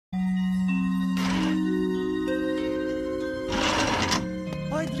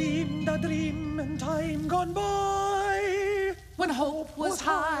I dreamed a dream in time gone by, when hope was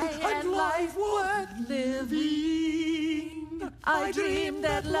high and life worth living. I dreamed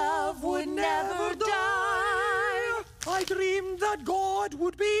that love would never die. I dreamed that God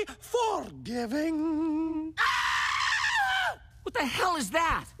would be forgiving. What the hell is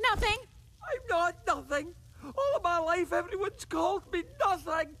that? Nothing. I'm not nothing. All of my life, everyone's called me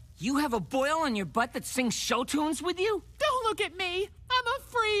nothing. You have a Boyle on your butt that sings show tunes with you? Don't look at me. I'm a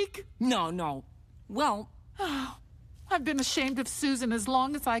freak. No. Well... I've been ashamed of Susan as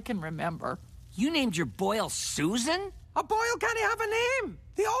long as I can remember. You named your Boyle Susan? A Boyle can't have a name.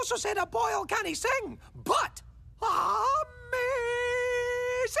 They also said a Boyle can't sing. But Amazing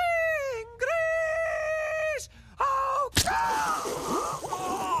Grace! Oh!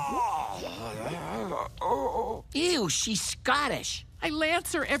 Ew, she's Scottish. I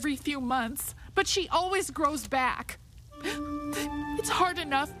lance her every few months, but she always grows back. It's hard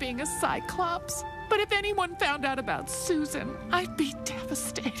enough being a Cyclops, but if anyone found out about Susan, I'd be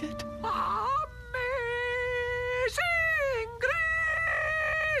devastated. Amazing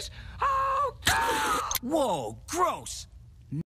Grace! Oh! Whoa, gross!